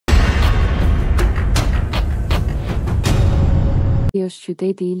cili është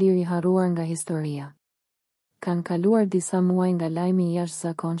qyteti Ilir i harruar nga historia. Kanë kaluar disa muaj nga lajmi i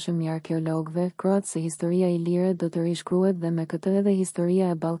jashtëzakonshëm i arkeologëve kroat se historia ilire do të rishkruhet dhe me këtë edhe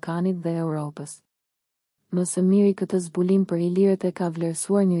historia e Ballkanit dhe Europës. Më së miri këtë zbulim për Ilirët e ka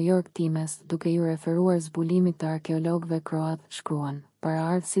vlerësuar New York Times, duke ju referuar zbulimit të arkeologëve kroat, shkruan.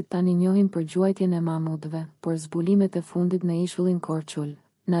 Paraardhësit tani njohin për gjuajtjen e mamutëve, por zbulimet e fundit në ishullin Korçul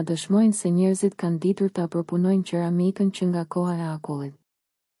na dëshmojnë se njerëzit kanë ditur ta përpunojnë qeramikën që nga koha e akullit.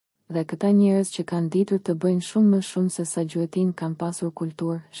 Dhe këta njerëz që kanë ditur të bëjnë shumë më shumë se sa gjuetin kanë pasur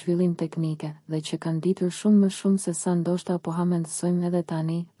kulturë, zhvillim teknike, dhe që kanë ditur shumë më shumë se sa ndoshta po ha mendsojmë edhe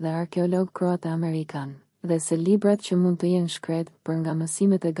tani, dhe arkeolog kroat e amerikan, dhe se librat që mund të jenë shkret për nga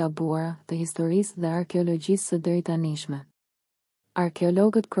mësimet e gabuara të historisë dhe arkeologjisë së deritanishme.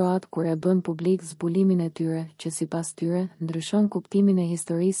 Arkeologët kroat kur e bën publik zbulimin e tyre, që sipas tyre ndryshon kuptimin e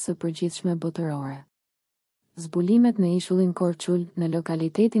historisë së përgjithshme botërore. Zbulimet në ishullin Korçul, në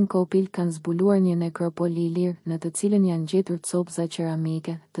lokalitetin Kopil kanë zbuluar një nekropol Ilir, në të cilën janë gjetur copëza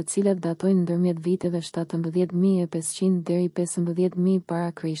qeramike, të cilat datojnë ndërmjet viteve 17.500 deri 15.000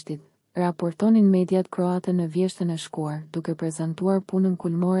 para Krishtit. Raportonin mediat kroate në vjeshtën e shkuar, duke prezantuar punën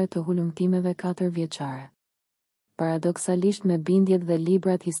kulmore të hulumtimeve 4 vjeçare. Paradoksalisht me bindjet dhe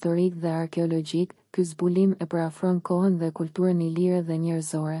librat historik dhe arkeologjik, ky zbulim e përafron kohën dhe kulturën ilire dhe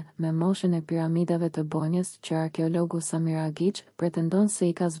njerëzore, me moshën e piramidave të Bonjës që arkeologu Samiragic pretendon se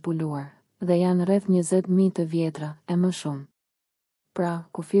i ka zbuluar, dhe janë rreth 20.000 të vjetra, e më shumë. Pra,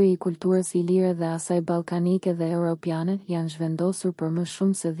 kufiri i kulturës ilire dhe asaj ballkanike dhe europiane janë zhvendosur për më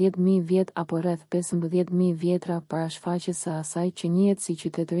shumë se 10.000 vjet apo rreth 15.000 vjetra para shfaqjes së asaj që njihet si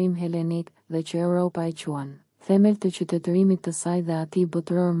qytetërim helenik dhe që Europa e quan themel të qytetërimit të saj dhe atij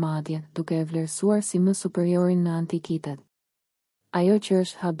botëror madje, duke e vlerësuar si më superiorin në antikitet. Ajo që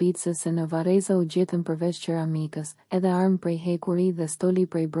është habitse se në Vareza u gjetën përveç qeramikës, edhe armë prej hekuri dhe stoli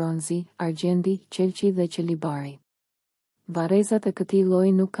prej bronzi, argjendi, qelçi dhe qelibari. Varezat e këtij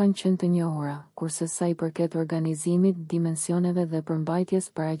lloji nuk kanë qenë të njohura, kurse sa i përket organizimit, dimensioneve dhe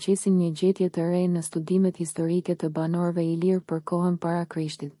përmbajtjes paraqesin një gjetje të re në studimet historike të banorëve ilir për kohën para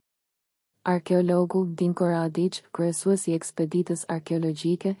Krishtit. Arkeologu Dinko Radić, kryesues i ekspeditës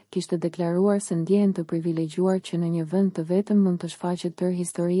arkeologjike, kishte deklaruar se ndjehen të privilegjuar që në një vend të vetëm mund të shfaqet tërë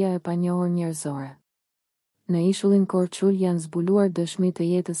historia e panjohur njerëzore. Në ishullin Korçul janë zbuluar dëshmi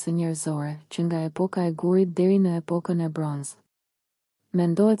të jetës së njerëzore, që nga epoka e gurit deri në epokën e bronzë.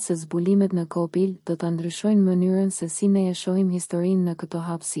 Mendohet se zbulimet në Kopil do ta ndryshojnë mënyrën se si ne e shohim historinë në këto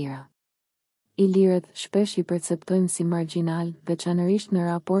hapësira. Ilirët shpesh i perceptojmë si margjinal, veçanërisht në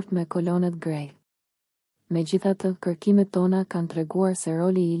raport me kolonët grej. Megjithatë, kërkimet tona kanë treguar se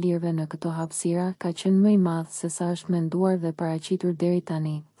roli i ilirëve në këto hapësira ka qenë më i madh se sa është menduar dhe paraqitur deri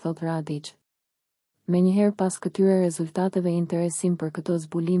tani, thot Radić. Menjëherë pas këtyre rezultateve interesim për këto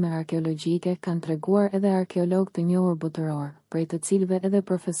zbulime arkeologjike kanë treguar edhe arkeolog të njohur botëror, prej të cilëve edhe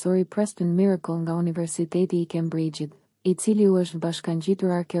profesori Preston Miracle nga Universiteti i Cambridge-it, i cili u është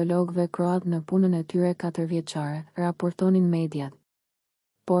bashkangjitur arkeologëve kroat në punën e tyre 4 vjeçare, raportonin mediat.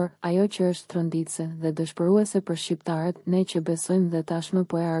 Por, ajo që është tronditse dhe dëshpëruese për shqiptarët, ne që besojmë dhe tashmë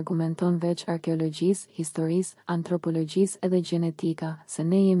po e argumenton veç arkeologjisë, historisë, antropologjisë edhe gjenetika, se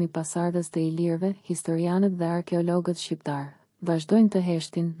ne jemi pasardhës të ilirëve, historianët dhe arkeologët shqiptarë. Vazhdojnë të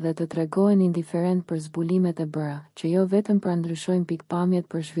heshtin dhe të tregohen indiferent për zbulimet e bëra, që jo vetëm pra ndryshojnë pikpamjet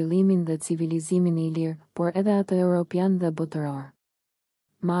për zhvillimin dhe civilizimin ilir, por edhe atë europian dhe botëror.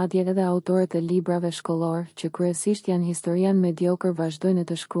 Madje edhe autorët e librave shkollor, që kryesisht janë historian mediokër, vazhdojnë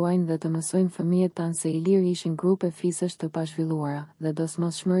të shkruajnë dhe të mësojnë fëmijët tanë se ilirë ishin grupe fisësh të pazhvilluara, dhe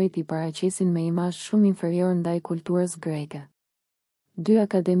dosmosshmërit i paraqesin me imazh shumë inferior ndaj kulturës greke. 2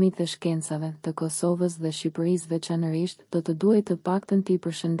 akademikë të shkencave të Kosovës dhe Shqipërisë veçanërisht do të duhet të paktën t'i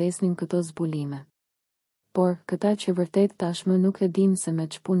përshëndesnin këto zbulime. Por, këta që vërtet tashmë nuk e dim se me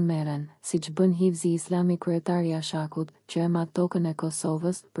ç'punë merren, siç bën Hivzi Islami kryetari i Ashakut, që e mat tokën e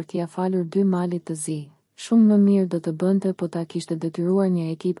Kosovës për t'ia falur 2 malit të zi. Shumë më mirë do të bënte po ta kishte detyruar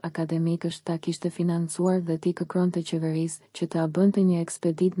një ekip akademikësh, ta kishte financuar dhe t'i kërkonte qeverisë që ta bënte një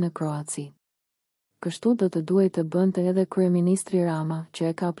ekspeditë në Kroaci. Kështu do të duhet të bënte edhe kryeministri Rama,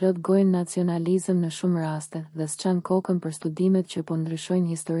 që e ka plot gojën nacionalizëm në shumë raste dhe s'çan kokën për studimet që po ndryshojnë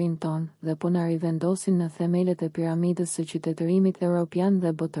historinë tonë dhe po na rivendosin në themelet e piramidës së qytetërimit europian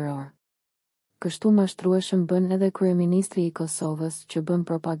dhe botëror. Kështu mashtrueshëm bën edhe kryeministri i Kosovës, që bën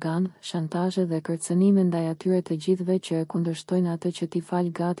propagandë, shantazhe dhe kërcënime ndaj atyre të gjithëve që e kundërshtojnë atë që t'i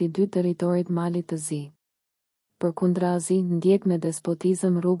fal gati 2 teritorit malit të zi. Përkundrazi, ndjek me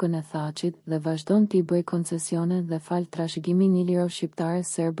despotizëm rrugën e Thaçit dhe vazhdon t'i bëj koncesione dhe fal trashëgimin iliro-shqiptare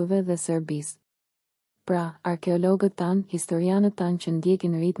serbëve dhe Serbisë. Pra, arkeologët tanë, historianët tanë që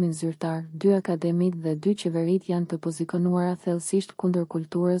ndjekin ritmin zyrtar, 2 akademit dhe 2 qeverit janë të pozikonuara thellësisht kundër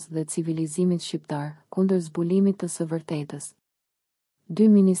kulturës dhe civilizimit shqiptar, kundër zbulimit të së vërtetës. 2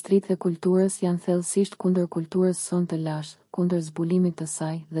 ministritë e kulturës janë thellësisht kundër kulturës son të lashtë, kundër zbulimit të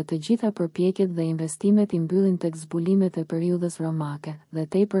saj, dhe të gjitha përpjekjet dhe investimet i mbyllin tek zbulimet e periudhës romake, dhe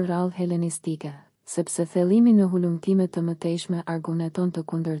tepër rrallë helenistike, sepse thellimi në hulumtime të mëtejshme argumenton të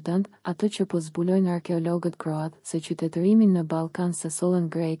kundërtënd atë që po zbulojnë arkeologët kroat, se qytetërimin në Ballkan se sollën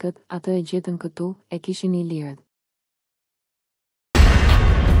grekët, atë e gjetën këtu, e kishin ilirët.